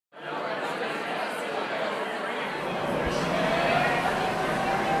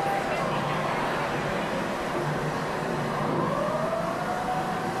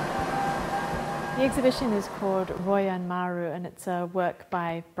The exhibition is called Ryou-Un Maru, and it's a work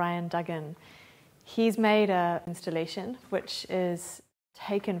by Duggan. He's made an installation which is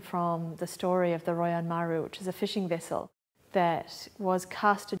taken from the story of the Ryou-Un Maru, which is a fishing vessel that was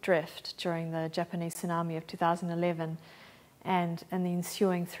cast adrift during the Japanese tsunami of 2011, and in the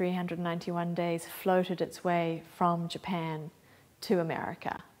ensuing 391 days floated its way from Japan to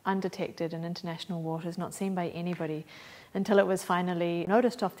America, undetected in international waters, not seen by anybody, until it was finally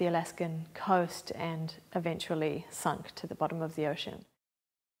noticed off the Alaskan coast and eventually sunk to the bottom of the ocean.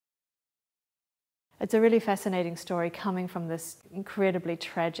 It's a really fascinating story coming from this incredibly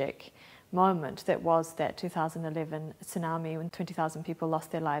tragic moment that was that 2011 tsunami when 20,000 people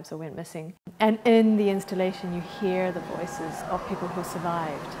lost their lives or went missing. And in the installation you hear the voices of people who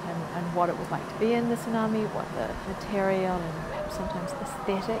survived and what it was like to be in the tsunami, what the material and perhaps sometimes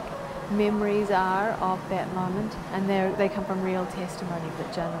aesthetic memories are of that moment. And they come from real testimony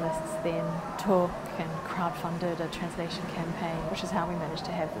that journalists then took and crowdfunded a translation campaign, which is how we managed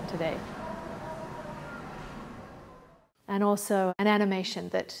to have them today. And also an animation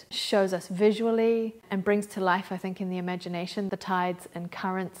that shows us visually and brings to life, I think, in the imagination, the tides and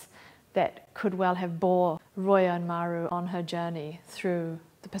currents that could well have bore Ryou-Un Maru on her journey through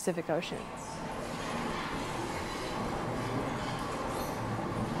the Pacific Ocean.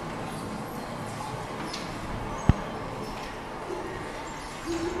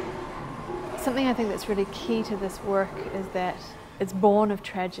 Something I think that's really key to this work is that it's born of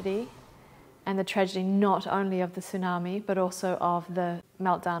tragedy, and the tragedy not only of the tsunami, but also of the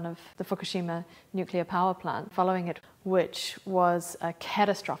meltdown of the Fukushima nuclear power plant following it, which was a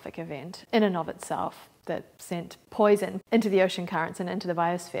catastrophic event in and of itself that sent poison into the ocean currents and into the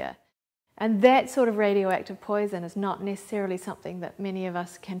biosphere. And that sort of radioactive poison is not necessarily something that many of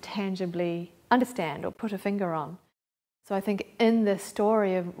us can tangibly understand or put a finger on. So I think in the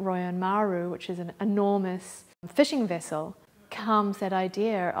story of Ryou-Un Maru, which is an enormous fishing vessel, comes that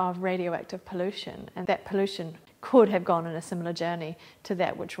idea of radioactive pollution, and that pollution could have gone on a similar journey to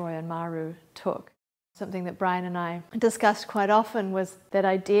that which Ryou-Un Maru took. Something that Brian and I discussed quite often was that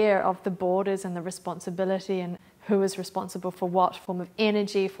idea of the borders and the responsibility and who is responsible for what form of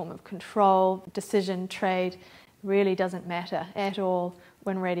energy, form of control, decision, trade, really doesn't matter at all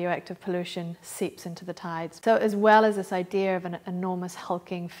when radioactive pollution seeps into the tides. So as well as this idea of an enormous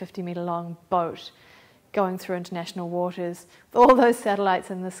hulking 50-metre long boat going through international waters, with all those satellites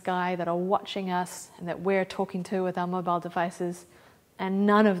in the sky that are watching us and that we're talking to with our mobile devices, and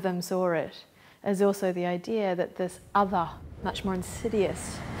none of them saw it, is also the idea that this other, much more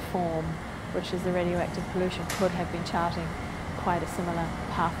insidious form, which is the radioactive pollution, could have been charting quite a similar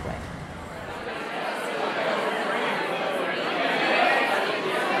pathway.